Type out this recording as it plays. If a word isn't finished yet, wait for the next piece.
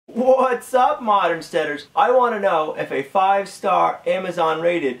What's up, Modern Steaders? I want to know if a 5-star Amazon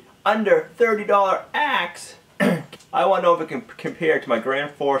rated under $30 axe, I want to know if it can compare to my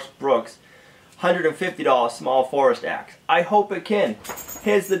Gransfors Buks $150 small forest axe. I hope it can.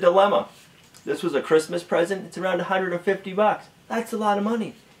 Here's the dilemma. This was a Christmas present. It's around 150 bucks. That's a lot of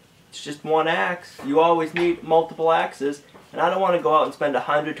money. It's just one axe. You always need multiple axes. And I don't want to go out and spend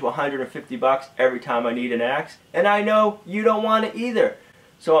 100 to 150 bucks every time I need an axe. And I know you don't want it either.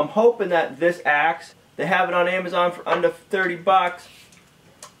 So I'm hoping that this axe, they have it on Amazon for under 30 bucks.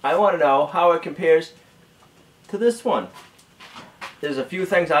 I want to know how it compares to this one. There's a few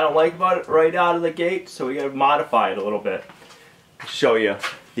things I don't like about it right out of the gate, so we got to modify it a little bit. Show you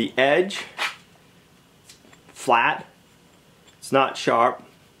the edge, flat, it's not sharp.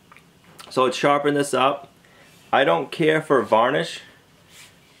 So let's sharpen this up. I don't care for varnish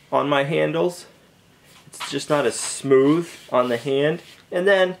on my handles. It's just not as smooth on the hand. And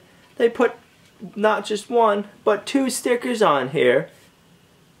then they put not just one, but 2 stickers on here.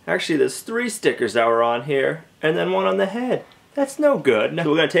 Actually, there's 3 stickers that were on here, and then one on the head. That's no good. So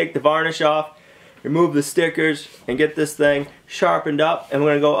we're going to take the varnish off, remove the stickers, and get this thing sharpened up, and we're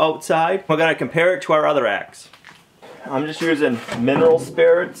going to go outside. We're going to compare it to our other axe. I'm just using mineral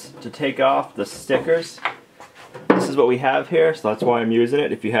spirits to take off the stickers. This is what we have here, so that's why I'm using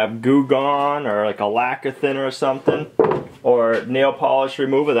it. If you have Goo Gone or like a lacquer thinner or something, or nail polish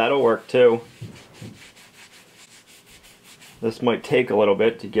remover, that'll work too. This might take a little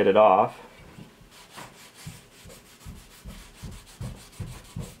bit to get it off.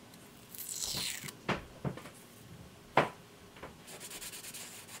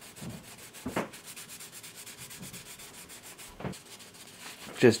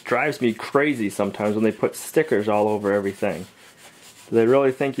 Just drives me crazy sometimes when they put stickers all over everything. Do they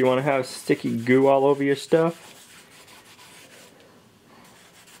really think you want to have sticky goo all over your stuff?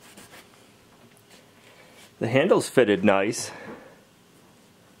 The handle's fitted nice.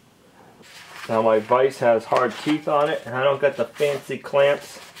 Now my vise has hard teeth on it, and I don't got the fancy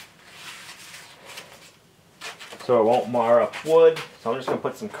clamps, so it won't mar up wood. So I'm just going to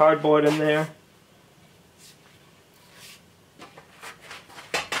put some cardboard in there.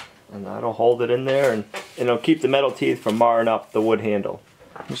 And that'll hold it in there, and it'll keep the metal teeth from marring up the wood handle.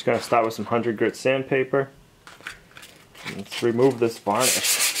 I'm just going to start with some 100 grit sandpaper. And let's remove this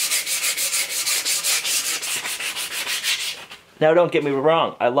varnish. Now don't get me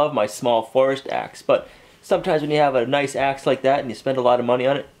wrong, I love my small forest axe, but sometimes when you have a nice axe like that and you spend a lot of money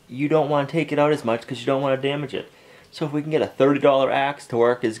on it, you don't want to take it out as much because you don't want to damage it. So if we can get a $30 axe to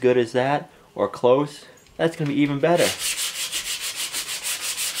work as good as that, or close, that's going to be even better.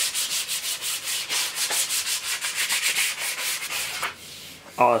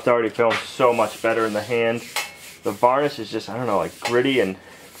 Oh, it's already feeling so much better in the hand. The varnish is just, I don't know, like gritty, and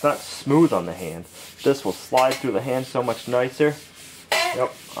it's not smooth on the hand. This will slide through the hand so much nicer.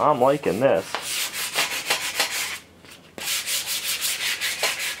 Yep, I'm liking this.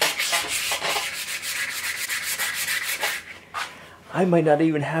 I might not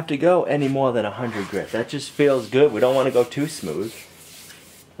even have to go any more than 100 grit. That just feels good. We don't want to go too smooth.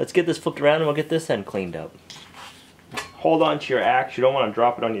 Let's get this flipped around and we'll get this end cleaned up. Hold on to your axe, you don't want to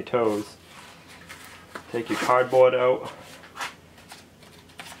drop it on your toes. Take your cardboard out.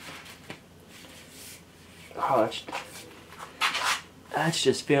 Oh, that's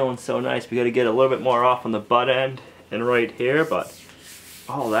just feeling so nice. We got to get a little bit more off on the butt end and right here, but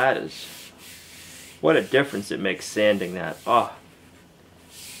oh, that is, what a difference it makes sanding that. Oh,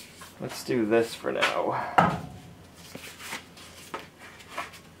 let's do this for now.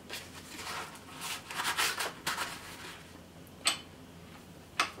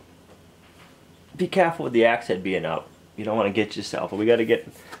 Be careful with the axe head being up. You don't want to get yourself, but we got to get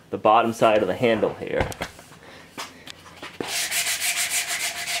the bottom side of the handle here.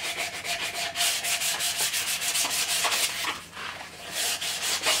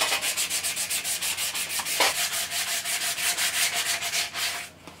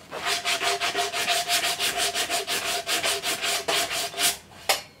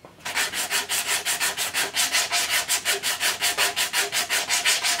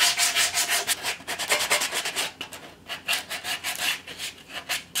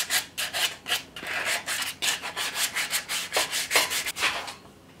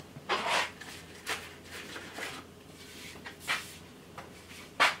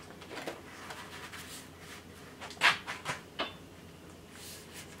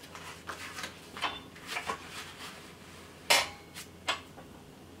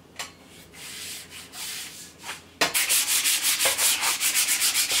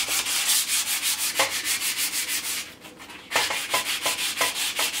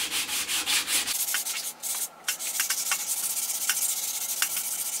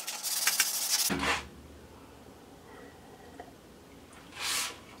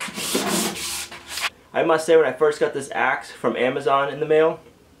 I must say, when I first got this axe from Amazon in the mail,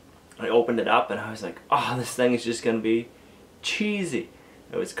 I opened it up and I was like, oh, this thing is just going to be cheesy.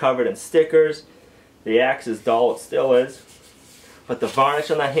 It was covered in stickers. The axe is dull, it still is. But the varnish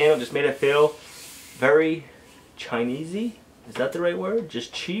on that handle just made it feel very Chinesey. Is that the right word?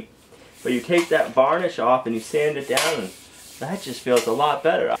 Just cheap. But you take that varnish off and you sand it down and that just feels a lot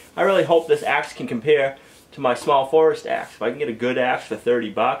better. I really hope this axe can compare to my small forest axe. If I can get a good axe for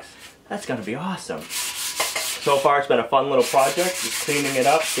 30 bucks, that's going to be awesome. So far it's been a fun little project, just cleaning it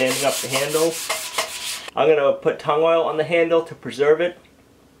up, sanding up the handle. I'm going to put tung oil on the handle to preserve it,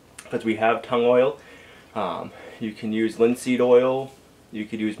 because we have tung oil. You can use linseed oil, you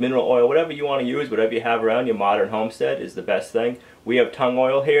could use mineral oil, whatever you want to use, whatever you have around. Your Modern Homestead is the best thing. We have tung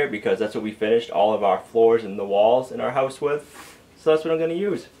oil here because that's what we finished all of our floors and the walls in our house with. So that's what I'm going to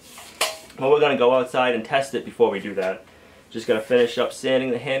use. But we're going to go outside and test it before we do that. Just going to finish up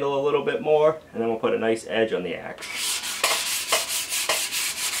sanding the handle a little bit more, and then we'll put a nice edge on the axe.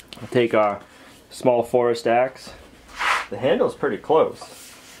 I'll take our small forest axe. The handle's pretty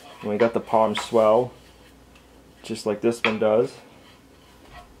close. And we got the palm swell, just like this one does.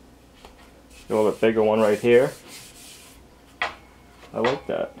 A little bit bigger one right here. I like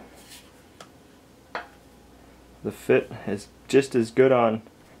that. The fit is just as good on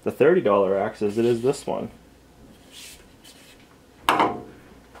the $30 axe as it is this one.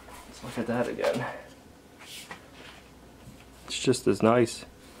 Let's look at that again. It's just as nice.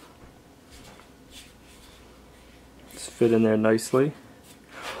 It's fit in there nicely.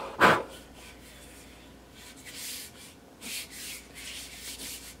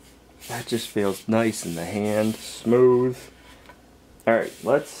 That just feels nice in the hand, smooth. Alright,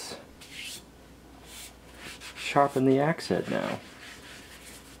 let's sharpen the axe head now.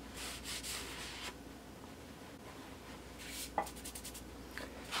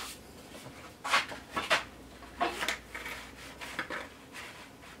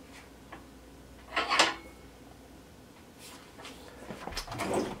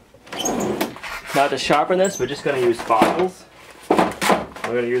 Now to sharpen this, we're just going to use files.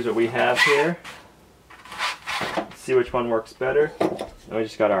 We're going to use what we have here. See which one works better. And we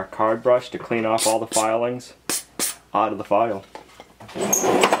just got our card brush to clean off all the filings out of the file.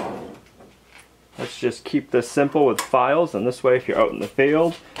 Let's just keep this simple with files, and this way if you're out in the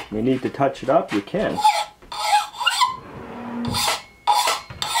field and you need to touch it up, you can.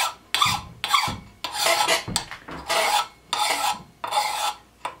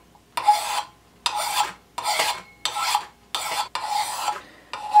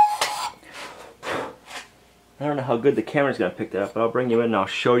 I don't know how good the camera's going to pick that up, but I'll bring you in and I'll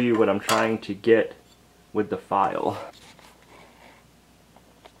show you what I'm trying to get with the file.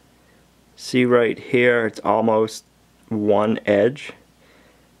 See right here, it's almost one edge.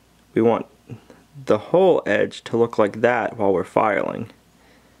 We want the whole edge to look like that while we're filing.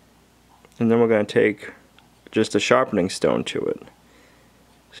 And then we're going to take just a sharpening stone to it.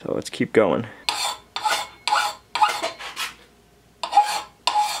 So let's keep going.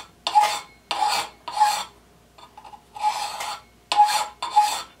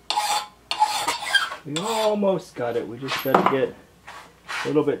 We almost got it. We just got to get a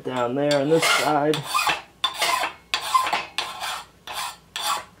little bit down there on this side.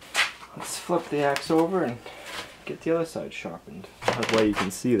 Let's flip the axe over and get the other side sharpened. That way you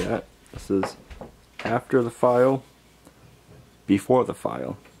can see that. This is after the file, before the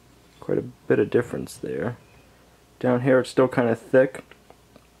file. Quite a bit of difference there. Down here it's still kind of thick,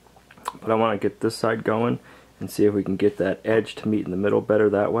 but I want to get this side going and see if we can get that edge to meet in the middle better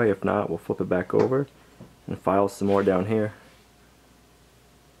that way. If not, we'll flip it back over and file some more down here.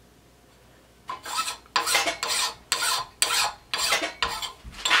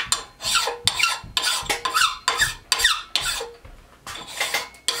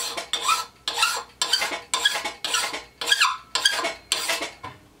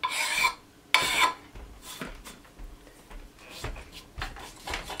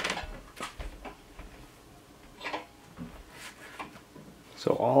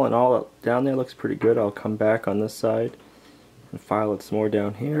 So all in all, down there looks pretty good. I'll come back on this side and file it some more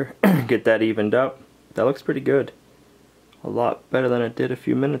down here. Get that evened up. That looks pretty good. A lot better than it did a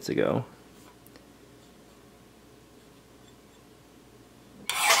few minutes ago.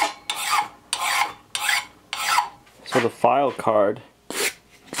 So the file card,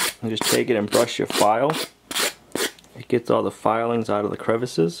 you just take it and brush your file. It gets all the filings out of the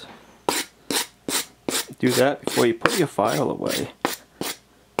crevices. Do that before you put your file away.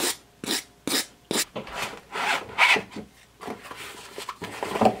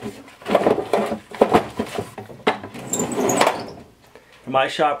 For my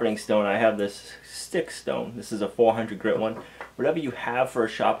sharpening stone, I have this stick stone. This is a 400 grit one. Whatever you have for a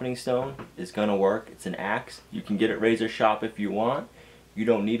sharpening stone is gonna work. It's an axe. You can get it razor sharp if you want. You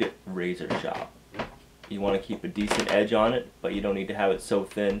don't need it razor sharp. You want to keep a decent edge on it, but you don't need to have it so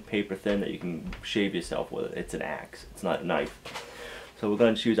thin, paper thin, that you can shave yourself with it. It's an axe. It's not a knife. So we're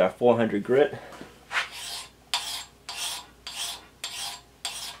going to choose our 400 grit.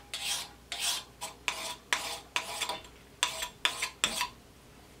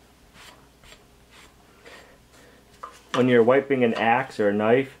 When you're wiping an axe or a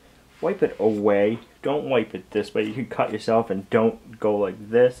knife, wipe it away. Don't wipe it this way. You can cut yourself, and don't go like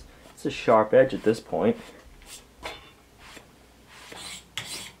this. It's a sharp edge at this point.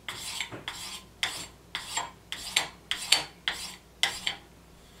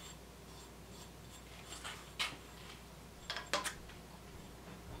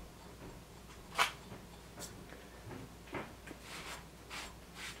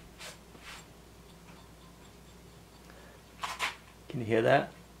 Can you hear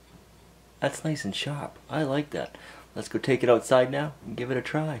that? That's nice and sharp. I like that. Let's go take it outside now and give it a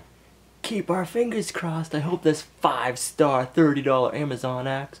try. Keep our fingers crossed. I hope this 5-star $30 Amazon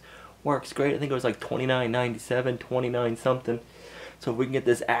axe works great. I think it was like $29.97, $29 something. So if we can get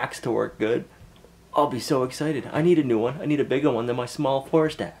this axe to work good, I'll be so excited. I need a new one. I need a bigger one than my small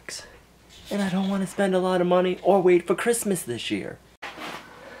forest axe. And I don't want to spend a lot of money or wait for Christmas this year.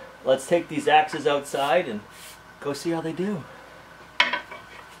 Let's take these axes outside and go see how they do.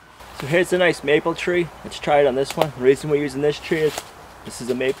 So here's a nice maple tree. Let's try it on this one. The reason we're using this tree is this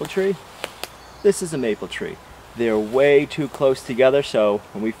is a maple tree. This is a maple tree. They're way too close together, so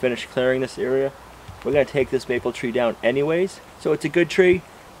when we finish clearing this area, we're going to take this maple tree down anyways. So it's a good tree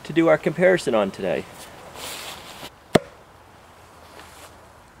to do our comparison on today.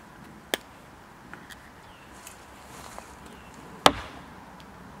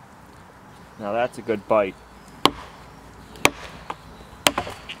 Now that's a good bite.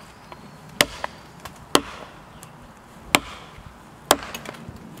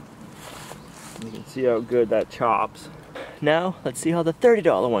 You can see how good that chops. Now, let's see how the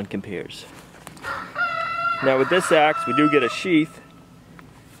 $30 one compares. Now with this axe, we do get a sheath,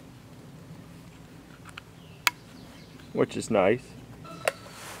 which is nice.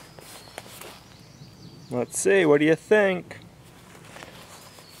 Let's see, what do you think?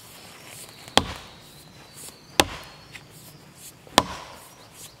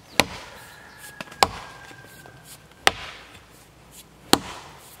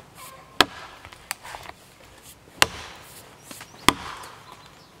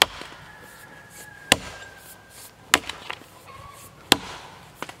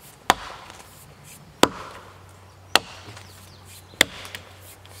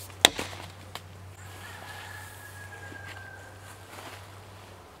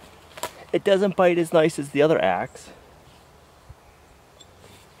 It doesn't bite as nice as the other axe.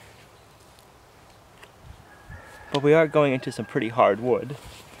 But we are going into some pretty hard wood.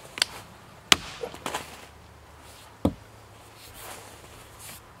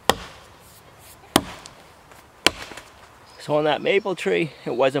 So on that maple tree,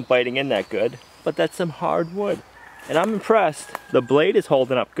 it wasn't biting in that good, but that's some hard wood. And I'm impressed. The blade is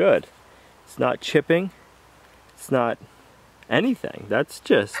holding up good. It's not chipping. It's not anything. That's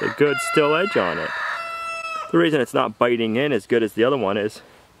just a good still edge on it. The reason it's not biting in as good as the other one is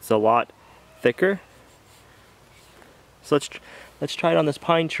it's a lot thicker. So let's try it on this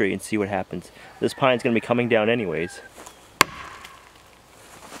pine tree and see what happens. This pine's going to be coming down anyways.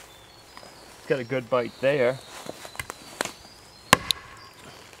 It's got a good bite there.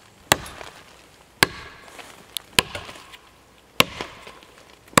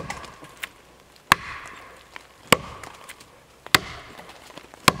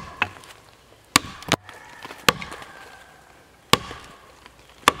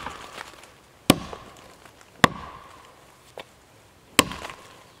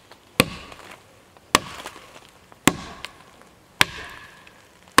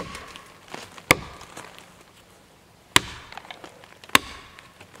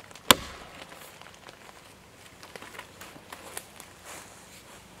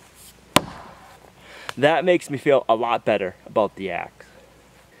 That makes me feel a lot better about the axe.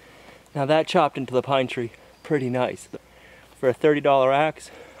 Now that chopped into the pine tree pretty nice. For a $30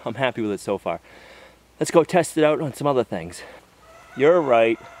 axe, I'm happy with it so far. Let's go test it out on some other things. You're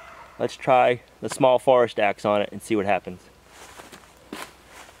right. Let's try the small forest axe on it and see what happens.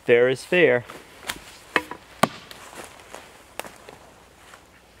 Fair is fair.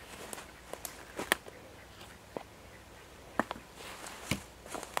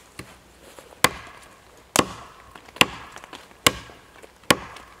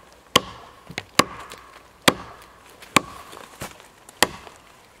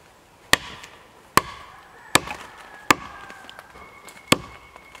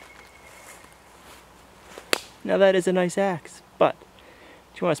 Now that is a nice axe, but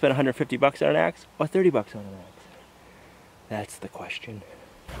do you want to spend 150 bucks on an axe or 30 bucks on an axe? That's the question.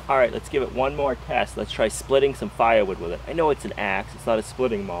 Alright, let's give it one more test. Let's try splitting some firewood with it. I know it's an axe, it's not a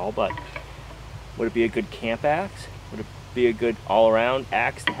splitting maul, but would it be a good camp axe? Would it be a good all-around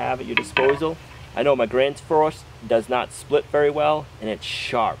axe to have at your disposal? I know my Gransfors does not split very well, and it's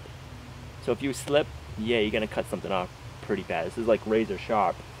sharp. So if you slip, yeah, you're going to cut something off pretty bad. This is like razor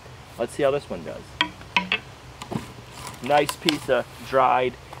sharp. Let's see how this one does. Nice piece of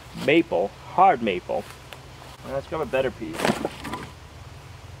dried maple, hard maple. Now let's grab a better piece.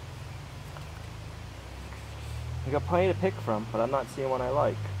 I got plenty to pick from, but I'm not seeing one I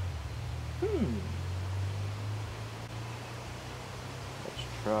like. Let's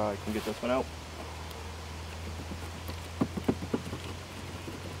try, I can get this one out.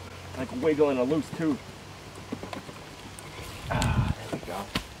 Like wiggling a loose tooth. Ah, there we go.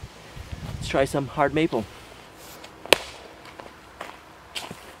 Let's try some hard maple.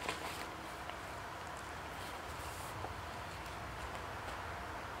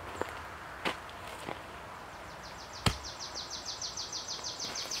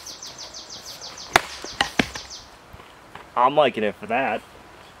 I'm liking it for that.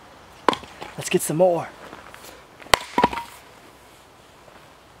 Let's get some more.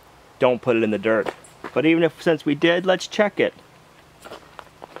 Don't put it in the dirt. But even if, since we did, let's check it.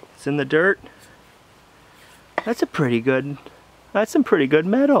 It's in the dirt. That's some pretty good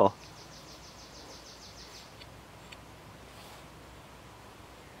metal.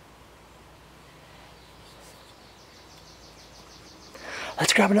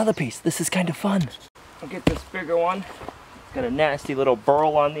 Let's grab another piece. This is kind of fun. I'll get this bigger one. It's got a nasty little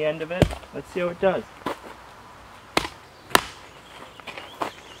burl on the end of it. Let's see how it does.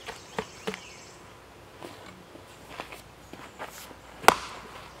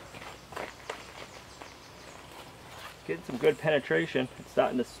 Getting some good penetration. It's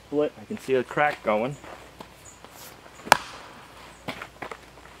starting to split. I can see a crack going.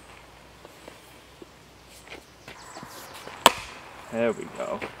 There we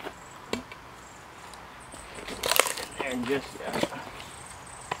go. And just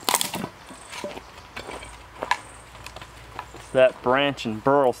it's that branch and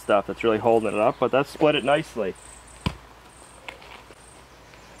burl stuff that's really holding it up, but that split it nicely.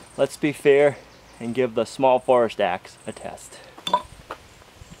 Let's be fair and give the small forest axe a test.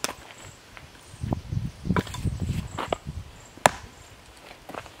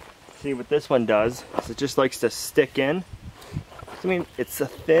 See what this one does is it just likes to stick in. I mean, it's a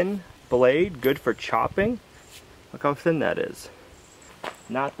thin blade, good for chopping. Look how thin that is.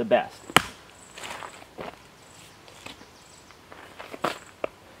 Not the best.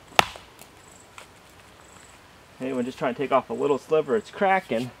 Anyone just trying to take off a little sliver, it's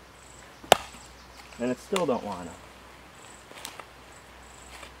cracking, and it still don't want to.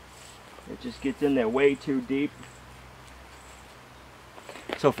 It just gets in there way too deep.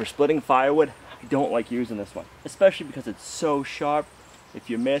 So for splitting firewood, I don't like using this one, especially because it's so sharp. If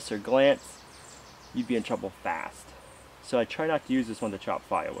you miss or glance, you'd be in trouble fast. So I try not to use this one to chop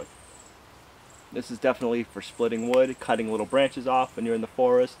firewood. This is definitely for splitting wood, cutting little branches off when you're in the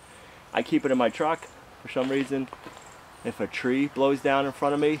forest. I keep it in my truck for some reason. If a tree blows down in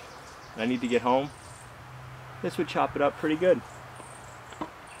front of me and I need to get home, this would chop it up pretty good.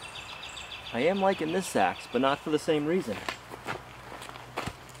 I am liking this axe, but not for the same reason.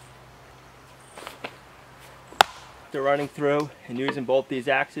 After running through and using both these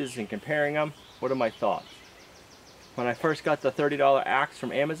axes and comparing them, what are my thoughts? When I first got the $30 axe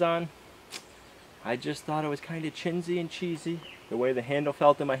from Amazon, I just thought it was kind of chintzy and cheesy. The way the handle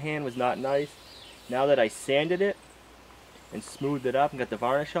felt in my hand was not nice. Now that I sanded it and smoothed it up and got the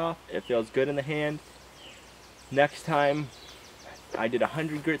varnish off, it feels good in the hand. Next time I did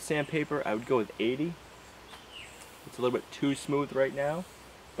 100 grit sandpaper, I would go with 80. It's a little bit too smooth right now,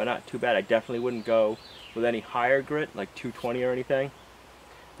 but not too bad. I definitely wouldn't go with any higher grit, like 220 or anything.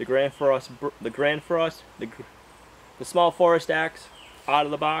 The the small forest axe out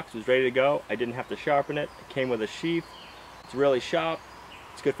of the box was ready to go. I didn't have to sharpen it. It came with a sheath. It's really sharp.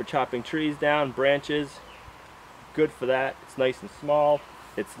 It's good for chopping trees down, branches. Good for that. It's nice and small.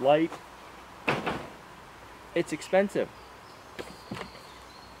 It's light. It's expensive.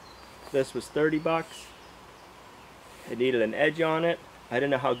 This was 30 bucks. It needed an edge on it. I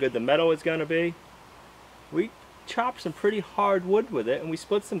didn't know how good the metal was going to be. We chopped some pretty hard wood with it, and we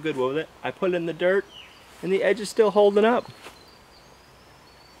split some good wood with it. I put it in the dirt, and the edge is still holding up.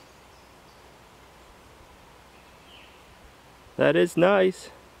 That is nice.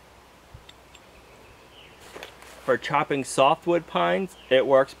 For chopping softwood pines, it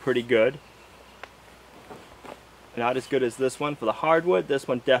works pretty good. Not as good as this one. For the hardwood, this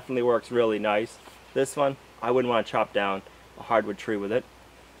one definitely works really nice. This one, I wouldn't want to chop down a hardwood tree with it.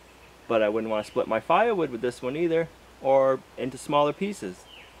 But I wouldn't want to split my firewood with this one either, or into smaller pieces.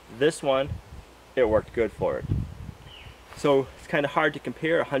 This one, it worked good for it. So it's kind of hard to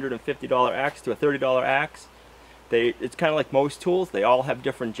compare a $150 axe to a $30 axe. It's kind of like most tools, they all have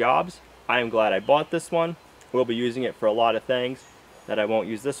different jobs. I am glad I bought this one. We'll be using it for a lot of things that I won't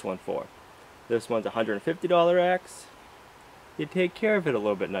use this one for. This one's a $150 axe. You take care of it a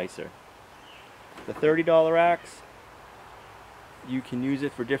little bit nicer. The $30 axe, you can use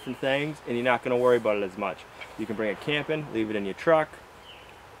it for different things and you're not going to worry about it as much. You can bring it camping, leave it in your truck.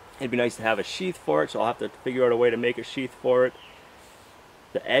 It'd be nice to have a sheath for it, so I'll have to figure out a way to make a sheath for it.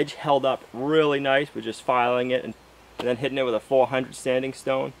 The edge held up really nice with just filing it and then hitting it with a 400 sanding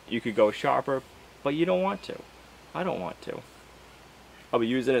stone. You could go sharper, but you don't want to. I don't want to. I'll be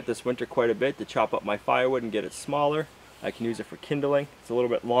using it this winter quite a bit to chop up my firewood and get it smaller. I can use it for kindling. It's a little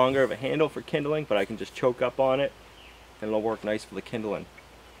bit longer of a handle for kindling, but I can just choke up on it and it'll work nice for the kindling.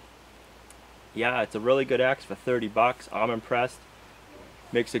 Yeah, it's a really good axe for 30 bucks. I'm impressed.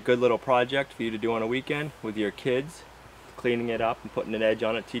 Makes a good little project for you to do on a weekend with your kids, cleaning it up and putting an edge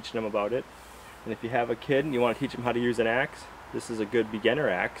on it, teaching them about it. And if you have a kid and you want to teach them how to use an axe, this is a good beginner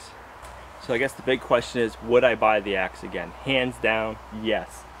axe. So I guess the big question is, would I buy the axe again? Hands down,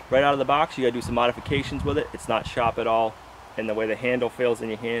 yes. Right out of the box, you gotta do some modifications with it. It's not sharp at all, and the way the handle feels in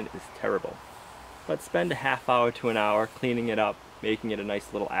your hand is terrible. But spend a half hour to an hour cleaning it up, making it a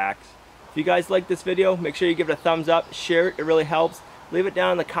nice little axe. If you guys like this video, make sure you give it a thumbs up, share it, it really helps. Leave it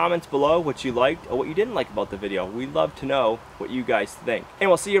down in the comments below what you liked or what you didn't like about the video. We'd love to know what you guys think. And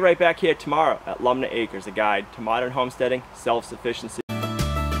we'll see you right back here tomorrow at Lumnah Acres, a guide to modern homesteading, self-sufficiency,